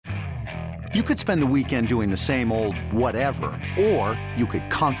You could spend the weekend doing the same old whatever, or you could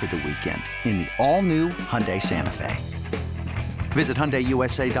conquer the weekend in the all-new Hyundai Santa Fe. Visit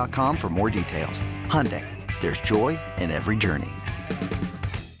HyundaiUSA.com for more details. Hyundai, there's joy in every journey.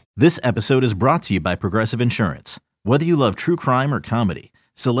 This episode is brought to you by Progressive Insurance. Whether you love true crime or comedy,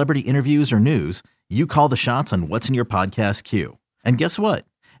 celebrity interviews or news, you call the shots on what's in your podcast queue. And guess what?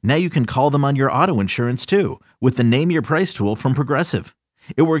 Now you can call them on your auto insurance too with the Name Your Price tool from Progressive.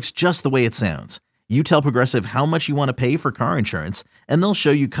 It works just the way it sounds. You tell Progressive how much you want to pay for car insurance, and they'll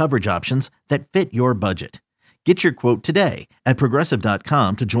show you coverage options that fit your budget. Get your quote today at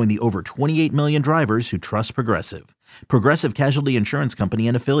Progressive.com to join the over 28 million drivers who trust Progressive. Progressive Casualty Insurance Company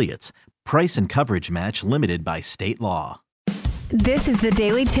and Affiliates. Price and coverage match limited by state law. This is the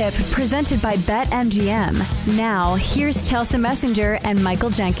Daily Tip presented by BetMGM. Now, here's Chelsea Messenger and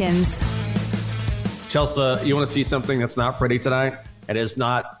Michael Jenkins. Chelsea, you want to see something that's not pretty tonight? It is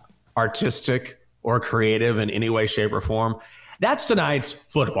not artistic or creative in any way, shape, or form. That's tonight's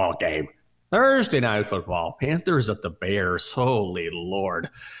football game. Thursday night football. Panthers at the Bears. Holy Lord.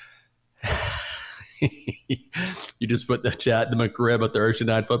 You just put the chat, the McRib of Thursday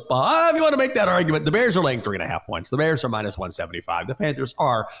night football. If you want to make that argument, the Bears are laying 3.5 points. The Bears are minus 175. The Panthers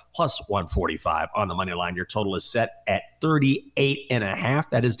are plus 145 on the money line. Your total is set at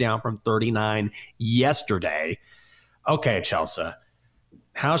 38.5. That is down from 39 yesterday. Okay, Chelsea.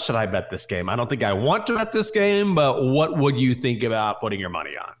 How should I bet this game? I don't think I want to bet this game, but what would you think about putting your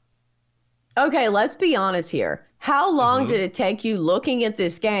money on? Okay, let's be honest here. How long did it take you looking at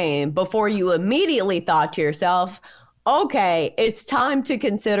this game before you immediately thought to yourself, okay, it's time to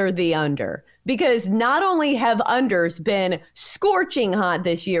consider the under? Because not only have unders been scorching hot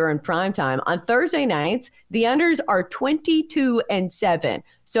this year in primetime, on Thursday nights, the unders are 22-7.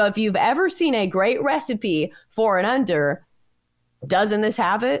 So if you've ever seen a great recipe for an under, doesn't this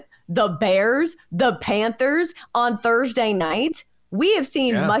have it? The Bears, the Panthers on Thursday night. We have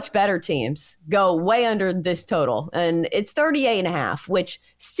seen much better teams go way under this total, and it's 38.5, which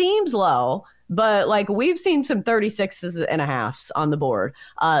seems low, but like we've seen some 36.5s on the board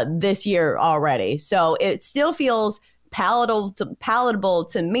this year already. So it still feels palatable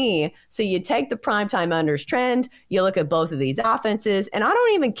to me. So you take the primetime unders trend, you look at both of these offenses, and I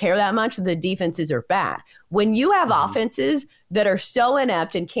don't even care that much that the defenses are bad. When you have offenses that are so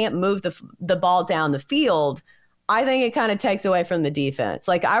inept and can't move the ball down the field, I think it kind of takes away from the defense.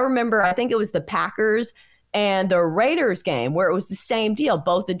 Like I remember, I think it was the Packers and the Raiders game where it was the same deal.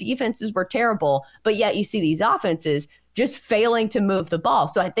 Both the defenses were terrible, but yet you see these offenses just failing to move the ball.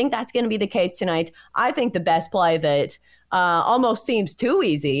 So I think that's going to be the case tonight. I think the best play that almost seems too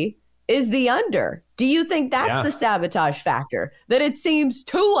easy is the under. Do you think that's the sabotage factor, that it seems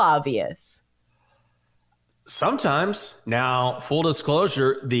too obvious? Sometimes. Now, full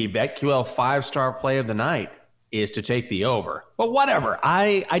disclosure, the BetQL 5-star play of the night is to take the over. But whatever.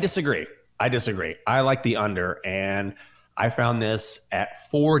 I disagree. I like the under, and I found this at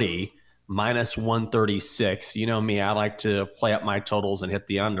 40 minus 136. You know me, I like to play up my totals and hit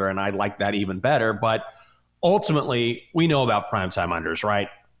the under, and I like that even better. But ultimately, we know about primetime unders, right?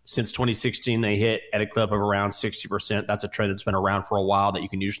 Since 2016, they hit at a clip of around 60%. That's a trend that's been around for a while that you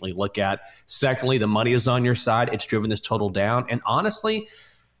can usually look at. Secondly, the money is on your side. It's driven this total down. And honestly,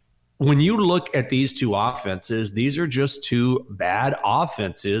 when you look at these two offenses, these are just two bad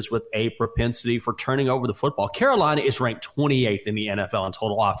offenses with a propensity for turning over the football. Carolina is ranked 28th in the NFL in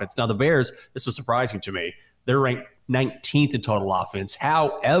total offense. Now, the Bears, this was surprising to me, they're ranked 19th in total offense.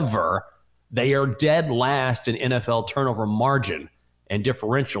 However, they are dead last in NFL turnover margin and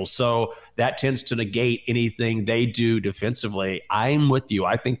differential. So that tends to negate anything they do defensively. I'm with you.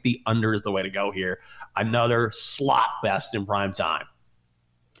 I think the under is the way to go here. Another slot fest in prime time.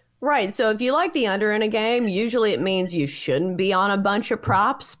 Right. So if you like the under in a game, usually it means you shouldn't be on a bunch of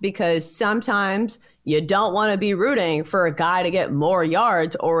props because sometimes you don't want to be rooting for a guy to get more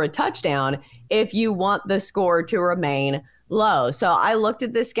yards or a touchdown if you want the score to remain low. So I looked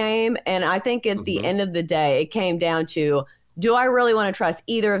at this game, and I think at the end of the day, it came down to, do I really want to trust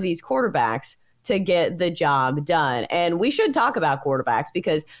either of these quarterbacks to get the job done? And we should talk about quarterbacks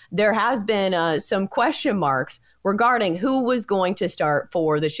because there has been some question marks regarding who was going to start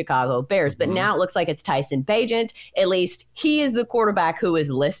for the Chicago Bears. But now it looks like it's Tyson Bagent. At least he is the quarterback who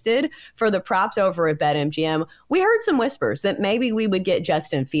is listed for the props over at BetMGM. We heard some whispers that maybe we would get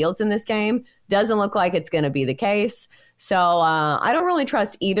Justin Fields in this game. Doesn't look like it's going to be the case. So I don't really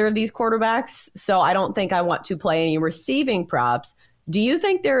trust either of these quarterbacks. So I don't think I want to play any receiving props. Do you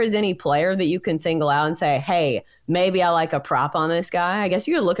think there is any player that you can single out and say, hey, maybe I like a prop on this guy? I guess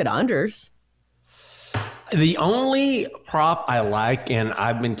you could look at unders. The only prop I like, and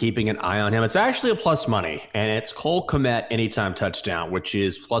I've been keeping an eye on him, it's actually a plus money, and it's Cole Kmet anytime touchdown, which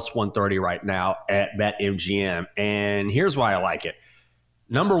is plus 130 right now at BetMGM. And here's why I like it.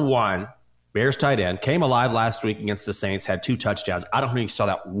 Number one, Bears tight end came alive last week against the Saints, had 2 touchdowns. I don't think you saw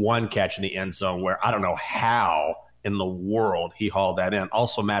that one catch in the end zone where I don't know how in the world he hauled that in.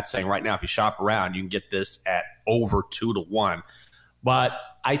 Also, Matt's saying right now, if you shop around, you can get this at over 2-1. But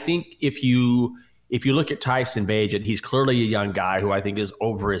I think if you look at Tyson Bagent, he's clearly a young guy who I think is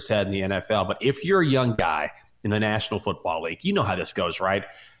over his head in the NFL. But if you're a young guy in the National Football League, you know how this goes, right?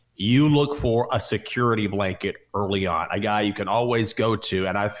 You look for a security blanket early on, a guy you can always go to.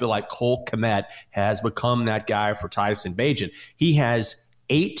 And I feel like Cole Kmet has become that guy for Tyson Bagent. He has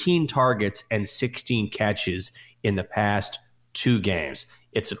 18 targets and 16 catches in the past 2 games.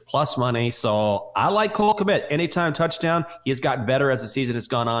 It's at plus money, so I like Cole Kmet. Anytime touchdown, he has gotten better as the season has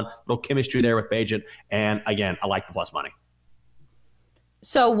gone on. Little chemistry there with Bagent. And again, I like the plus money.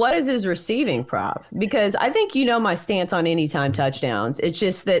 So what is his receiving prop? Because I think you know my stance on anytime touchdowns. It's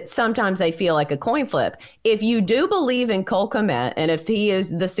just that sometimes I feel like a coin flip. If you do believe in Cole Kmet, and if he is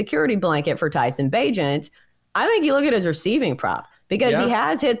the security blanket for Tyson Bagent, I think you look at his receiving prop. Because he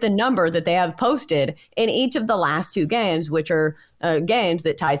has hit the number that they have posted in each of the last 2 games, which are games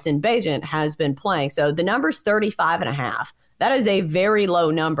that Tyson Bagent has been playing. So the number's 35.5. That is a very low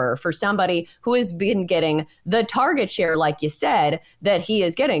number for somebody who has been getting the target share, like you said, that he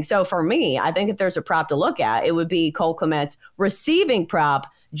is getting. So for me, I think if there's a prop to look at, it would be Cole Kmet's receiving prop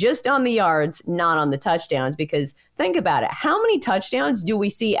just on the yards, not on the touchdowns. Because think about it. How many touchdowns do we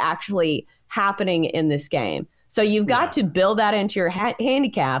see actually happening in this game? So you've got to build that into your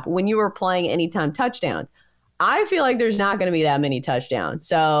handicap when you were playing anytime touchdowns. I feel like there's not going to be that many touchdowns.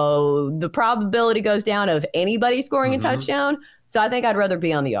 So the probability goes down of anybody scoring a touchdown. So I think I'd rather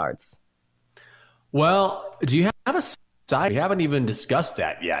be on the yards. Well, do you have a side? We haven't even discussed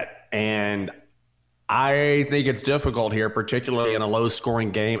that yet. And I think it's difficult here, particularly in a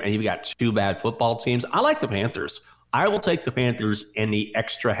low-scoring game, and you've got 2 bad football teams. I like the Panthers. I will take the Panthers in the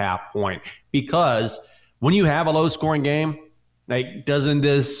extra half point because when you have a low-scoring game, like, doesn't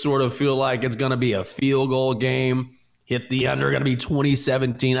this sort of feel like it's going to be a field goal game? Hit the under, going to be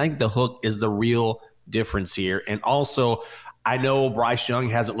 2017. I think the hook is the real difference here. And also, I know Bryce Young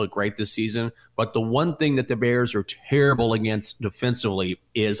hasn't looked great this season, but the one thing that the Bears are terrible against defensively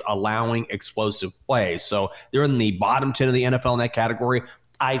is allowing explosive plays. So they're in the bottom 10 of the NFL in that category.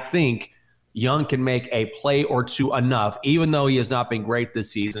 I think Young can make a play or 2 enough, even though he has not been great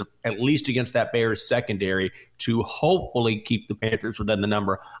this season, at least against that Bears secondary, to hopefully keep the Panthers within the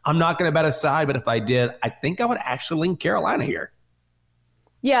number. I'm not going to bet a side, but if I did, I think I would actually lean Carolina here.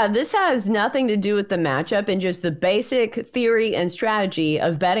 Yeah, this has nothing to do with the matchup and just the basic theory and strategy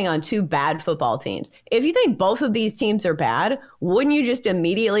of betting on 2 bad football teams. If you think both of these teams are bad, wouldn't you just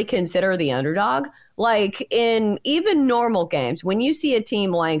immediately consider the underdog? Like in even normal games, when you see a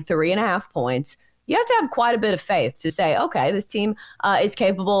team laying 3.5 points, you have to have quite a bit of faith to say, okay, this team is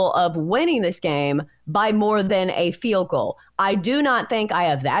capable of winning this game by more than a field goal. I do not think I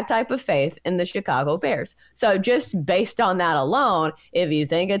have that type of faith in the Chicago Bears. So just based on that alone, if you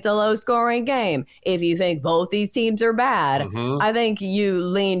think it's a low-scoring game, if you think both these teams are bad, I think you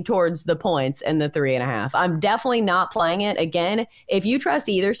lean towards the points and the 3.5. I'm definitely not playing it. Again, if you trust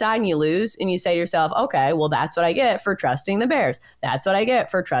either side and you lose and you say to yourself, okay, well, that's what I get for trusting the Bears. That's what I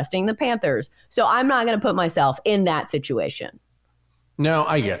get for trusting the Panthers. So I'm not going to put myself in that situation. No,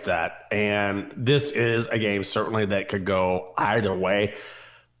 I get that. And this is a game certainly that could go either way.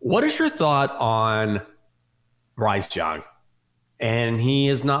 What is your thought on Bryce Young? And he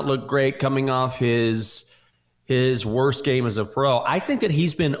has not looked great coming off his worst game as a pro. I think that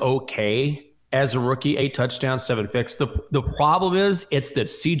he's been okay as a rookie, 8 touchdowns, 7 picks. The problem is it's that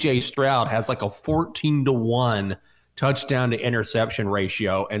CJ Stroud has like a 14-1 touchdown to interception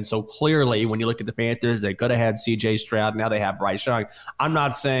ratio. And so clearly when you look at the Panthers, they could have had CJ Stroud. Now they have Bryce Young. I'm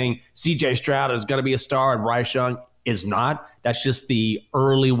not saying CJ Stroud is going to be a star and Bryce Young is not. That's just the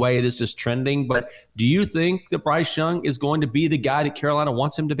early way this is trending. But do you think that Bryce Young is going to be the guy that Carolina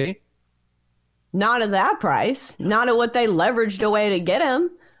wants him to be? Not at that price. Not at what they leveraged away to get him.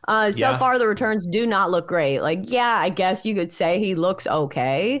 So far, the returns do not look great. Like, yeah, I guess you could say he looks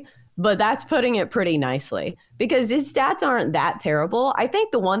okay, but that's putting it pretty nicely because his stats aren't that terrible. I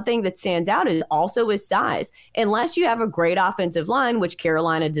think the one thing that stands out is also his size. Unless you have a great offensive line, which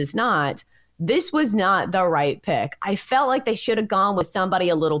Carolina does not, this was not the right pick. I felt like they should have gone with somebody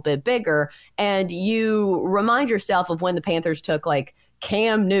a little bit bigger. And you remind yourself of when the Panthers took like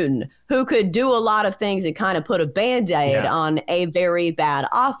Cam Newton, who could do a lot of things and kind of put a Band-Aid on a very bad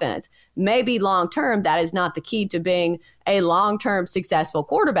offense. Maybe long-term, that is not the key to being a long-term successful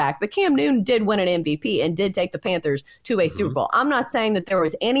quarterback, but Cam Newton did win an MVP and did take the Panthers to a Super Bowl. I'm not saying that there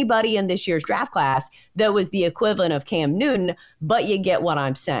was anybody in this year's draft class that was the equivalent of Cam Newton, but you get what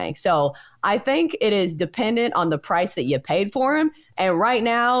I'm saying. So I think it is dependent on the price that you paid for him. And right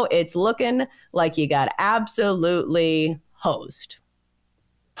now it's looking like you got absolutely hosed.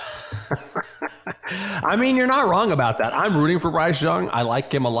 I mean, you're not wrong about that. I'm rooting for Bryce Young. I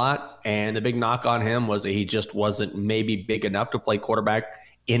like him a lot. And the big knock on him was that he just wasn't maybe big enough to play quarterback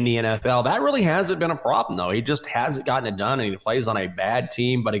in the NFL. That really hasn't been a problem, though. He just hasn't gotten it done, and he plays on a bad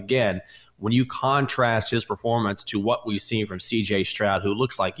team. But again, when you contrast his performance to what we've seen from C.J. Stroud, who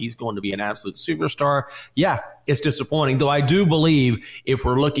looks like he's going to be an absolute superstar, yeah, it's disappointing. Though I do believe if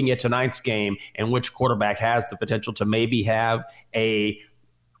we're looking at tonight's game and which quarterback has the potential to maybe have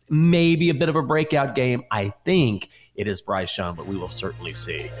maybe a bit of a breakout game, I think it is Bryce Young, but we will certainly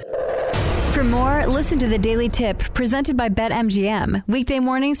see. For more, listen to the Daily Tip presented by BetMGM. Weekday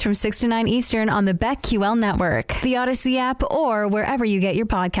mornings from 6 to 9 Eastern on the BetQL network, the Odyssey app, or wherever you get your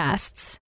podcasts.